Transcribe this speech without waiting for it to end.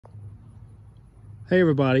Hey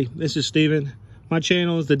everybody, this is Steven. My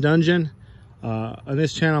channel is The Dungeon. On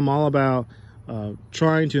this channel I'm all about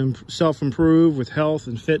trying to self-improve with health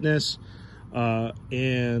and fitness.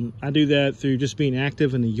 And I do that through just being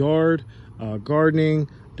active in the yard, gardening,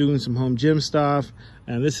 doing some home gym stuff.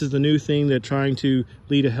 And this is the new thing that trying to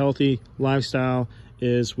lead a healthy lifestyle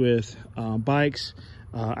is with bikes.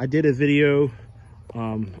 I did a video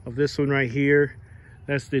of this one right here.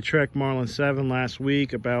 That's the Trek Marlin 7 last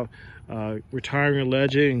week about retiring a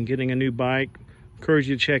legend and getting a new bike. Encourage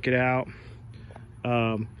you to check it out.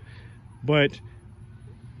 But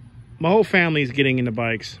my whole family is getting into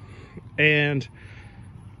bikes. And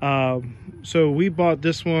so we bought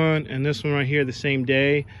this one and this one right here the same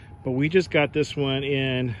day. But we just got this one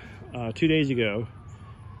in 2 days ago.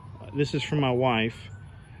 This is from my wife.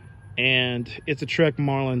 And it's a Trek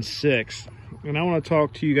Marlin 6. And I want to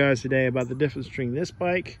talk to you guys today about the difference between this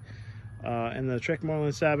bike and the Trek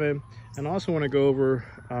Marlin 7. And I also want to go over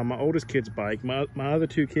my oldest kid's bike. My other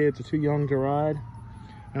two kids are too young to ride.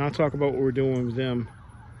 And I'll talk about what we're doing with them.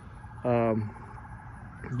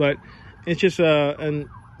 But it's just and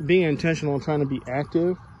being intentional and trying to be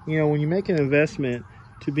active. You know, when you make an investment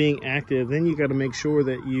to being active, then you got to make sure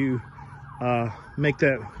that you make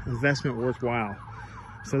that investment worthwhile.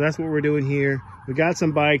 So that's what we're doing here. We got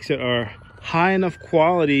some bikes that are high enough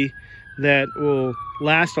quality that will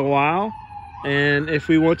last a while. And if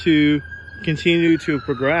we want to continue to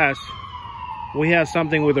progress, we have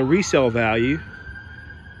something with a resale value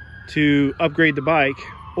to upgrade the bike,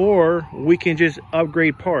 or we can just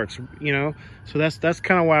upgrade parts, you know. So that's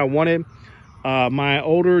kind of why I wanted my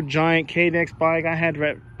older giant KNX bike. I had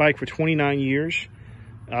that bike for 29 years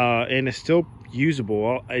and it's still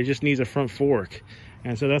usable. It just needs a front fork.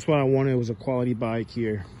 And so that's what I wanted, was a quality bike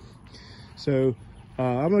here. So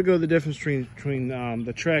I'm gonna go the difference between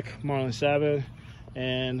the Trek Marlin 7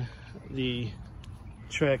 and the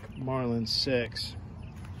Trek Marlin 6.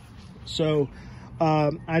 So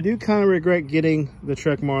I do kind of regret getting the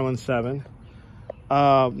Trek Marlin 7.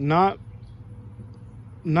 Not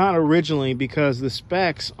originally, because the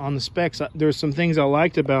specs, there's some things I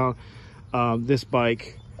liked about this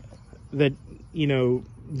bike that, you know,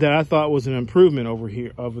 that I thought was an improvement over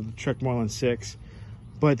the Trek Marlin 6,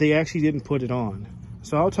 but they actually didn't put it on.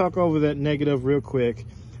 So I'll talk over that negative real quick.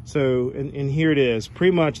 So, and here it is.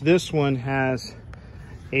 Pretty much this one has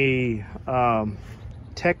a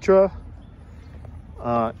Tetra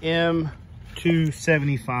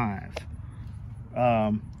M275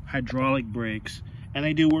 hydraulic brakes, and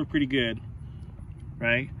they do work pretty good,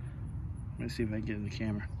 right? Let's see if I can get in the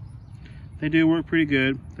camera. They do work pretty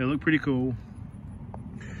good. They look pretty cool.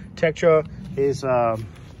 Tetra is a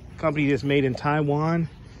company that's made in Taiwan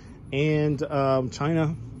and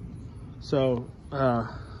China. So,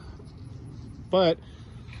 but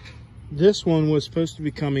this one was supposed to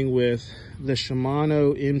be coming with the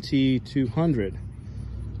Shimano MT200.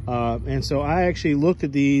 And so I actually looked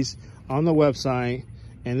at these on the website,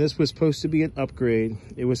 and this was supposed to be an upgrade.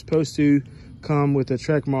 It was supposed to come with the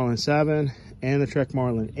Trek Marlin 7 and the Trek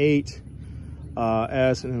Marlin 8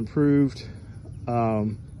 as an improved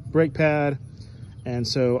brake pad. And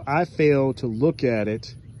so I failed to look at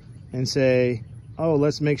it and say, oh,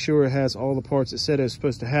 let's make sure it has all the parts it said it was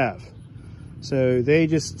supposed to have. So they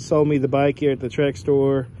just sold me the bike here at the Trek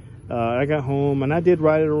store. I got home and I did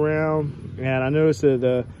ride it around, and I noticed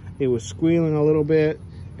that it was squealing a little bit.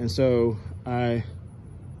 And so it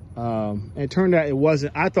turned out it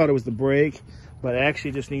wasn't. I thought it was the brake, but it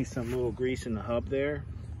actually just needs some little grease in the hub there.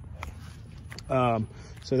 So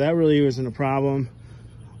that really wasn't a problem.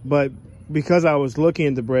 But because I was looking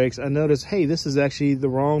at the brakes, I noticed, hey, this is actually the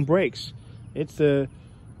wrong brakes. It's the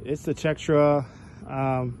Tetra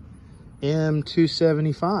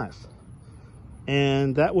M275.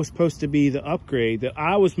 And that was supposed to be the upgrade that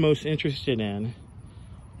I was most interested in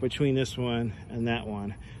between this one and that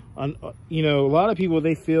one. You know, a lot of people,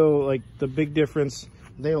 they feel like the big difference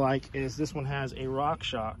they like is this one has a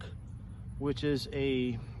RockShox, which is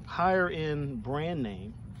a higher end brand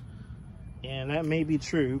name. And that may be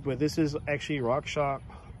true, but this is actually RockShox,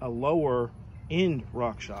 a lower end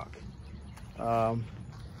RockShox. And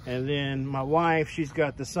then my wife, she's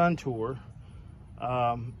got the Suntour,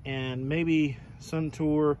 and maybe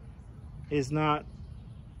Suntour is not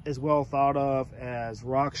as well thought of as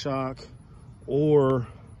RockShox or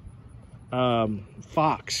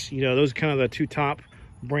Fox. You know, those are kind of the two top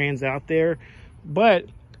brands out there. But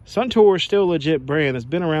Suntour is still a legit brand. It's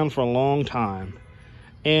been around for a long time.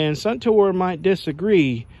 And Suntour might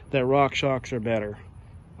disagree that RockShox are better.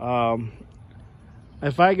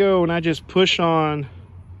 If I go and I just push on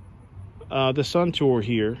the Suntour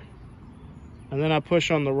here, and then I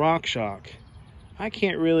push on the RockShox, I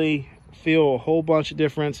can't really feel a whole bunch of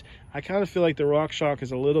difference. I kind of feel like the RockShox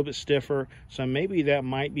is a little bit stiffer, so maybe that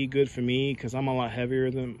might be good for me because I'm a lot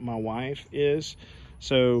heavier than my wife is.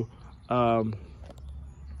 So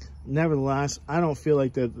nevertheless, I don't feel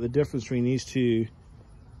like the difference between these two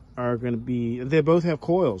are going to be, they both have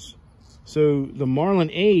coils. So the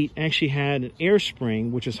Marlin 8 actually had an air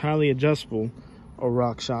spring, which is highly adjustable, a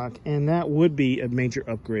RockShox, and that would be a major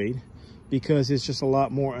upgrade because it's just a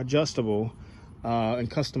lot more adjustable and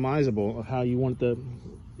customizable of how you want the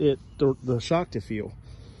shock to feel.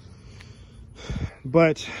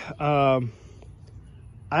 But I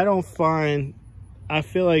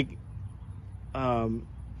feel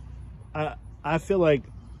like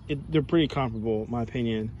they're pretty comparable, in my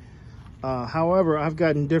opinion. However, I've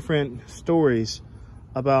gotten different stories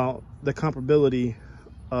about the comparability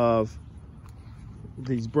of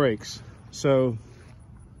these brakes. So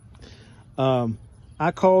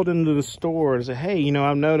I called into the store and said, hey, you know,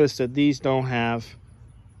 I've noticed that these don't have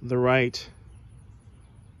the right,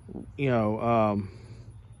 you know,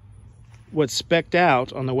 what's spec'd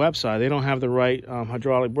out on the website. They don't have the right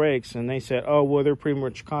hydraulic brakes. And they said, oh, well, they're pretty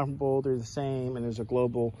much comparable. They're the same, and there's a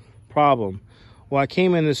global problem. Well, I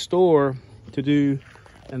came in the store to do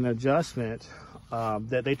an adjustment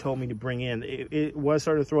that they told me to bring in. It was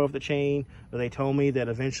starting to throw off the chain, but they told me that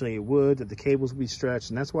eventually it would, that the cables would be stretched,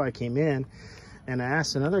 and that's why I came in. And I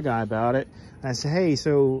asked another guy about it. I said, hey,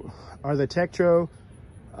 so are the Tektro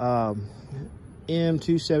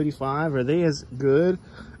M275, are they as good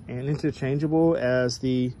and interchangeable as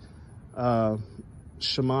the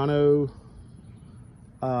Shimano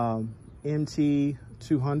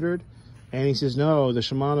MT200? And he says, no, the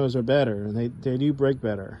Shimanos are better, and they do brake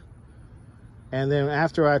better. And then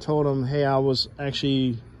after I told him, hey, I was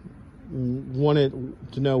actually wanted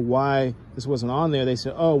to know why this wasn't on there, they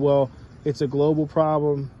said, oh, well, it's a global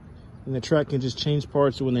problem, and the truck can just change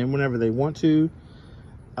parts whenever they want to,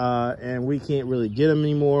 and we can't really get them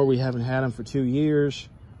anymore. We haven't had them for 2 years,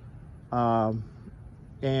 and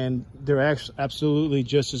they're absolutely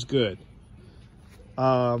just as good.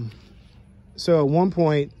 So at one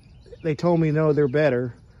point, they told me, no, they're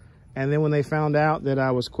better. And then when they found out that I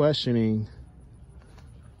was questioning,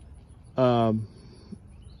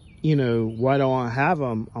 you know, why don't I have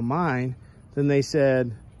them on mine? Then they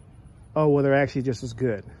said, oh, well, they're actually just as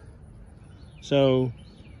good. So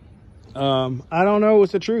I don't know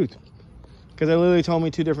what's the truth, because they literally told me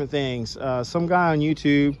two different things. Some guy on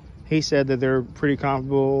YouTube, he said that they're pretty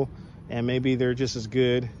comparable and maybe they're just as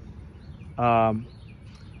good.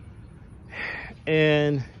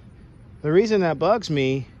 And the reason that bugs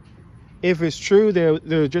me, if it's true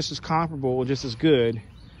they're just as comparable, just as good,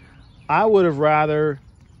 I would have rather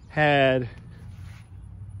had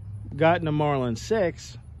gotten a Marlin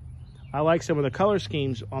 6. I like some of the color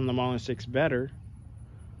schemes on the Marlin 6 better,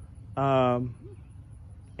 and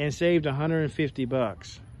saved 150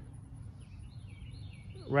 bucks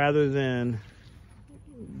rather than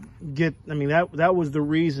get, I mean, that was the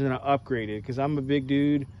reason I upgraded, because I'm a big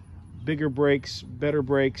dude. Bigger brakes, better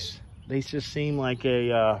brakes, they just seem like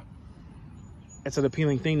it's an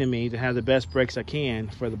appealing thing to me to have the best brakes I can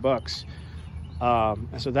for the bucks.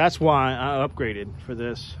 And so that's why I upgraded for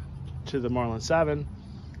this to the Marlin 7.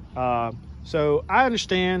 So I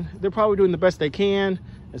understand they're probably doing the best they can,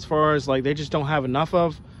 as far as like they just don't have enough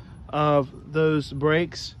of those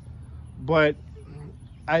brakes. But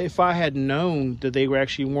if I had known that they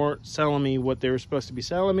weren't selling me what they were supposed to be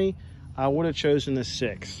selling me, I would have chosen the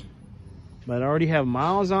 6. But I already have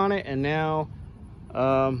miles on it, and now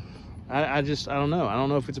I don't know. I don't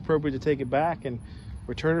know if it's appropriate to take it back and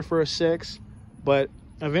return it for a 6. But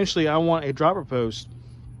eventually I want a dropper post,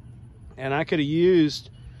 and I could have used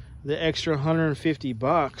the extra 150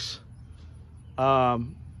 bucks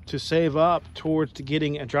to save up towards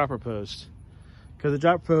getting a dropper post, because the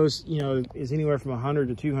dropper post, you know, is anywhere from 100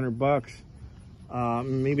 to 200 bucks.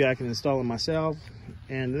 Maybe I can install it myself,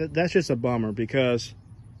 and that's just a bummer, because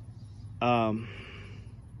I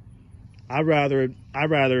rather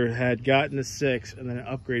had gotten the 6 and then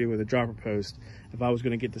upgraded with a dropper post if I was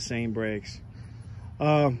going to get the same brakes.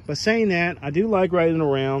 But saying that, I do like riding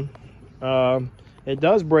around. It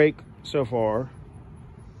does brake so far.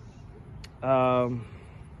 I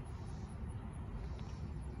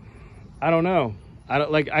don't know.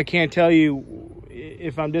 I can't tell you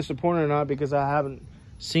if I'm disappointed or not, because I haven't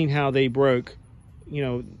seen how they broke. You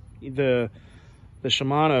know, the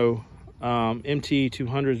Shimano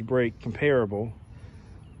MT200's brake comparable.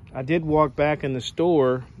 I did walk back in the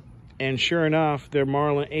store, and sure enough, their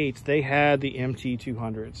Marlin 8s, they had the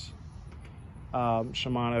MT200s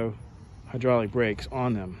Shimano hydraulic brakes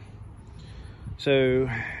on them. So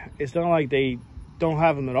it's not like they don't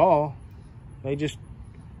have them at all.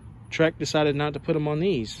 Trek decided not to put them on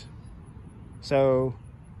these. So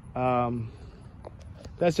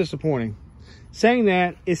that's disappointing. Saying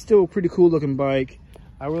that, it's still a pretty cool looking bike.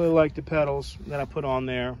 I really like the pedals that I put on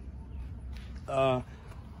there. I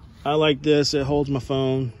like this. It holds my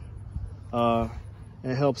phone.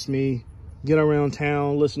 It helps me get around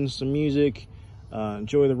town, listen to some music,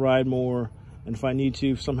 enjoy the ride more. And if I need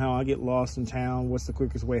to, somehow I get lost in town, what's the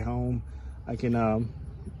quickest way home? I can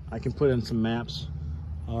put in some maps.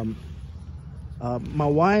 My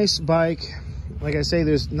wife's bike, like I say,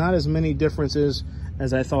 there's not as many differences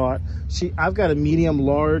as I thought. I've got a medium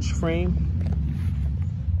large frame,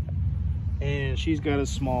 and she's got a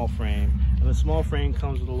small frame. And the small frame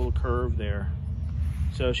comes with a little curve there.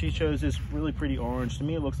 So she chose this really pretty orange. To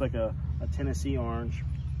me, it looks like a Tennessee orange,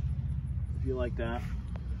 if you like that.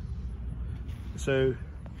 So,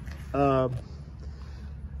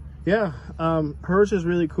 yeah, hers is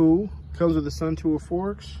really cool. Comes with the Sun Tour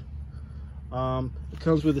forks. It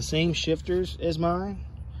comes with the same shifters as mine.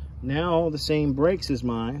 Now the same brakes as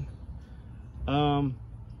mine. The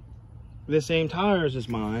same tires as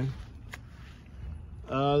mine.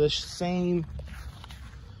 The same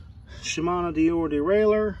Shimano Dior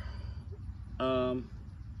derailleur.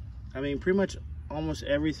 I mean, pretty much almost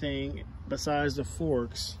everything besides the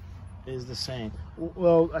forks is the same.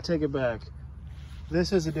 Well, I take it back.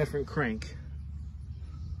 This is a different crank.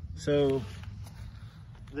 So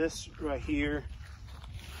this right here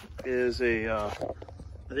is a, I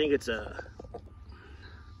think it's a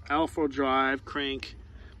Alpha Drive crank,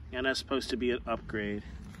 and that's supposed to be an upgrade.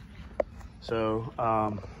 So,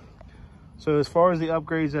 so as far as the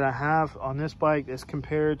upgrades that I have on this bike as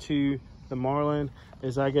compared to the Marlin,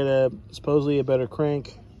 is I get supposedly a better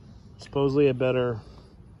crank, supposedly a better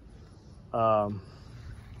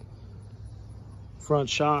front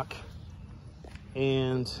shock,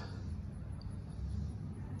 and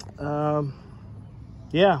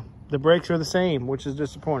yeah, the brakes are the same, which is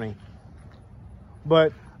disappointing.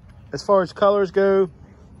 But as far as colors go,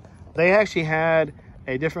 they actually had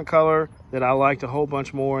a different color that I liked a whole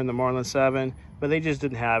bunch more in the Marlin 7, but they just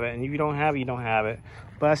didn't have it. And if you don't have it, you don't have it.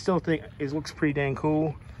 But I still think it looks pretty dang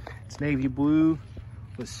cool. It's navy blue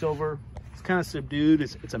with silver. It's kind of subdued.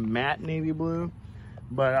 It's a matte navy blue.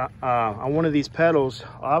 But on one of these pedals,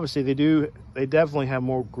 obviously they definitely have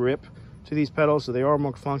more grip to these pedals, so they are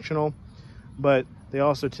more functional. But they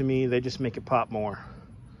also, to me, they just make it pop more.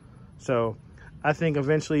 So I think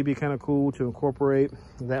eventually it'd be kind of cool to incorporate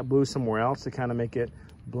that blue somewhere else to kind of make it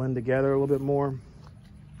blend together a little bit more.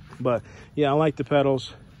 But yeah, I like the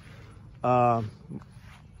pedals.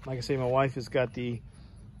 Like I say, my wife has got the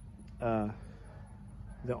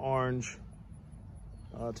orange.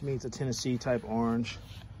 To me, it's a Tennessee type orange,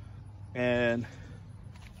 and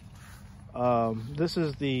this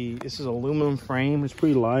is aluminum frame. It's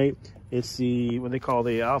pretty light. It's the what they call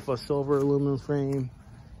the Alpha Silver aluminum frame.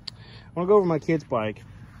 I want to go over my kid's bike.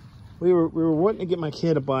 We were wanting to get my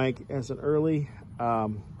kid a bike as an early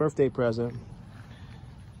birthday present,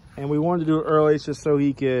 and we wanted to do it early just so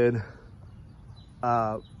he could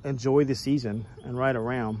enjoy the season and ride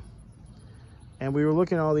around. And we were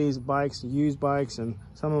looking at all these bikes, used bikes, and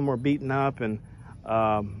some of them were beaten up and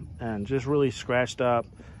just really scratched up.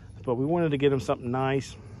 But we wanted to get him something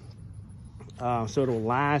nice, so it'll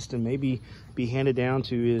last and maybe be handed down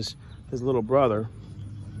to his little brother.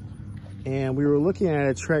 And we were looking at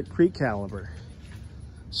a Trek Creek caliber.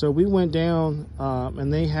 So we went down,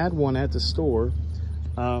 and they had one at the store.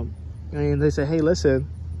 And they said, hey, listen,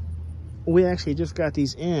 we actually just got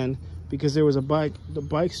these in because there was a bike, the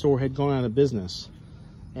bike store had gone out of business.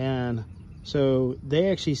 And so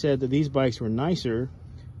they actually said that these bikes were nicer,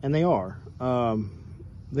 and they are.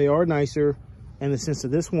 They are nicer in the sense that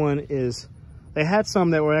this one is, they had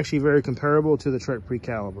some that were actually very comparable to the Trek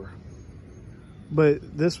Pre-Caliber.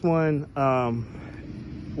 But this one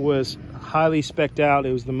was highly spec'd out.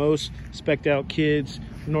 It was the most spec'd out kids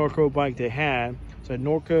Norco bike they had. So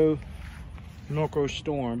Norco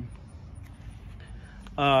Storm.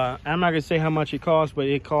 I'm not gonna say how much it cost, but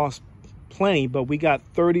it cost plenty, but we got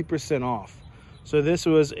 30% off. So this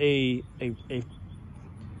was a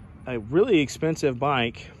really expensive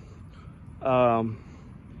bike.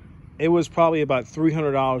 It was probably about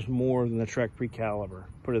 $300 more than the Trek Pre-Caliber,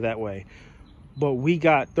 put it that way. But we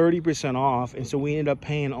got 30% off, and so we ended up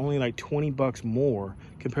paying only like 20 bucks more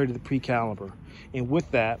compared to the Pre-Caliber. And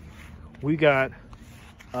with that, we got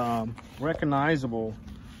recognizable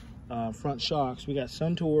front shocks. We got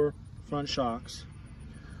Suntour front shocks.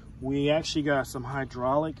 We actually got some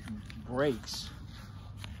hydraulic brakes.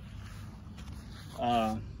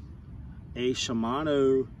 A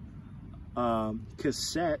Shimano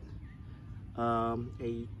cassette, a,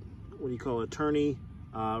 what do you call it, attorney,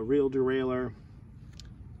 reel derailleur.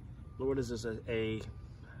 What is this, a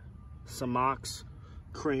Samox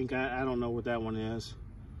crank? I don't know what that one is.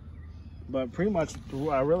 But pretty much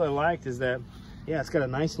what I really liked is that, yeah, it's got a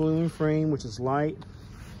nice aluminum frame, which is light.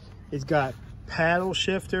 It's got paddle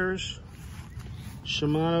shifters,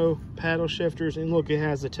 Shimano paddle shifters, and look, it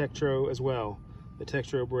has the Tektro as well, the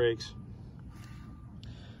Tektro brakes.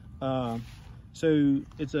 So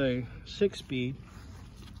it's a 6-speed,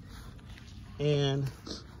 and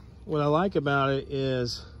what I like about it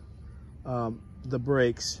is the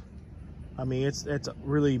brakes. I mean, it's a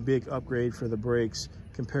really big upgrade for the brakes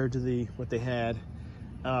compared to what they had.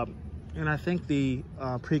 And I think the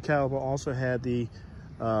pre-caliber also had the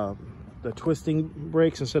twisting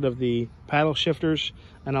brakes instead of the paddle shifters,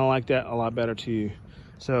 and I like that a lot better too.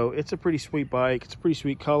 So it's a pretty sweet bike. It's a pretty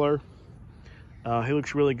sweet color. He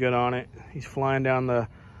looks really good on it. He's flying down the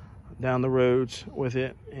roads with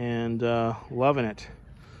it and loving it.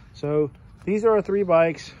 So these are our 3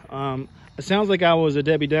 bikes. It sounds like I was a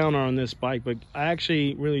Debbie Downer on this bike, but I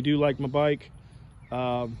actually really do like my bike.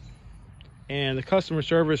 And the customer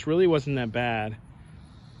service really wasn't that bad.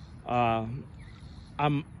 The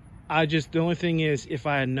only thing is, if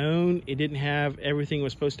I had known it didn't have everything it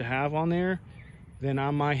was supposed to have on there, then I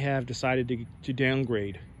might have decided to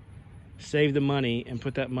downgrade, save the money, and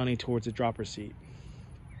put that money towards a dropper seat.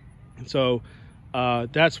 And so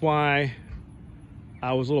that's why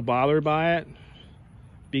I was a little bothered by it,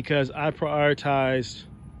 because I prioritized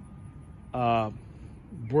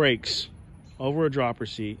brakes over a dropper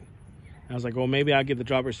seat. I was like, well, maybe I'll get the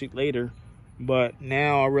dropper seat later. But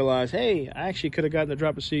now I realize, hey, I actually could have gotten the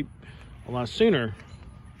dropper seat a lot sooner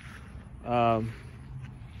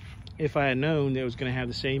if I had known that it was going to have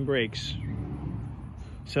the same brakes.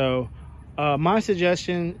 So my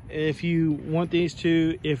suggestion, if you want these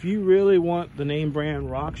two, if you really want the name brand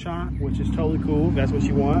RockShot, which is totally cool, if that's what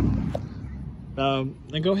you want,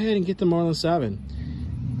 then go ahead and get the Marlin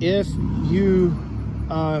 7. If you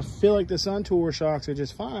feel like the Sun Tour shocks are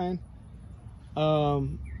just fine,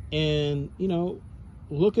 and you know,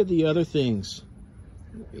 look at the other things.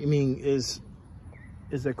 I mean, is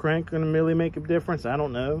the crank going to really make a difference? I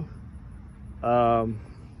don't know.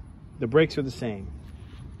 The brakes are the same.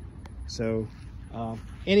 So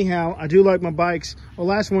anyhow, I do like my bikes. Well,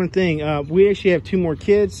 last one thing, we actually have 2 more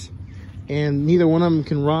kids, and neither one of them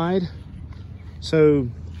can ride. So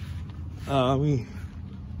let me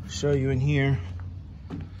show you in here.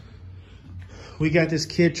 We got this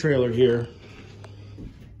kid trailer here,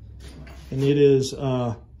 and it is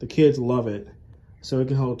the kids love it. So it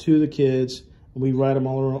can hold 2 of the kids. We ride them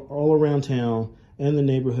all around town and the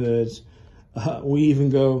neighborhoods. We even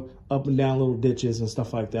go up and down little ditches and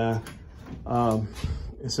stuff like that. And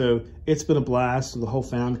so it's been a blast. So the whole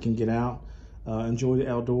family can get out, enjoy the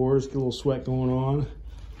outdoors, get a little sweat going on.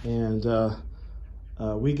 And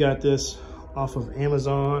we got this off of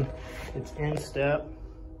Amazon. It's in step.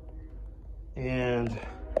 And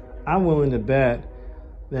I'm willing to bet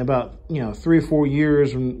that about 3 or 4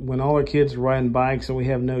 years, when all our kids are riding bikes and we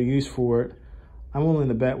have no use for it, I'm willing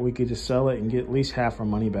to bet we could just sell it and get at least half our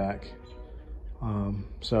money back.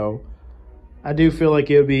 So I do feel like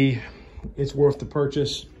it's worth the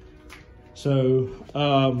purchase. So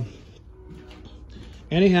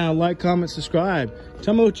anyhow, like, comment, subscribe.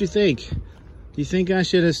 Tell me what you think. Do you think I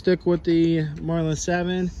should have stuck with the Marlin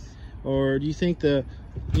 7, or do you think the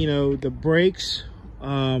brakes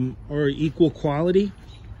are equal quality?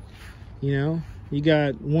 You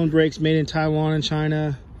got one brake's made in Taiwan and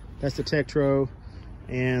China, that's the Tektro,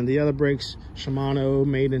 and the other brake's Shimano,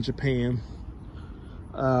 made in Japan.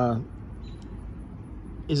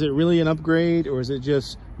 Is it really an upgrade, or is it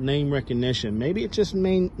just name recognition? Maybe it's just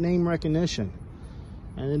name recognition,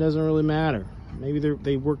 and it doesn't really matter. Maybe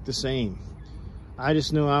they work the same. I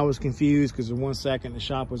just know I was confused because in 1 second the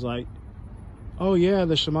shop was like, oh yeah,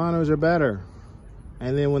 the Shimanos are better.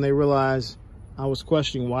 And then when they realized I was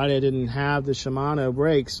questioning why they didn't have the Shimano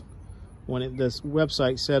brakes when this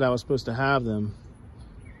website said I was supposed to have them,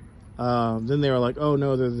 then they were like, oh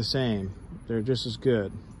no, they're the same. They're just as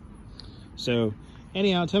good. So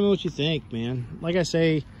anyhow, tell me what you think, man. Like I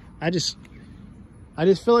say, I just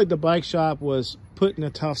feel like the bike shop was put in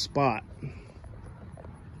a tough spot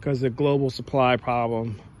because of the global supply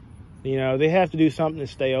problem. They have to do something to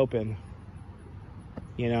stay open,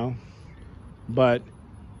 but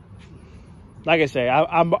like I say,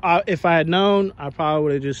 if I had known, I probably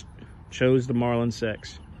would have just chose the Marlin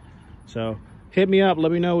 6. So hit me up,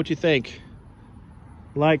 let me know what you think.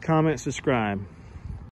 Like, comment, subscribe.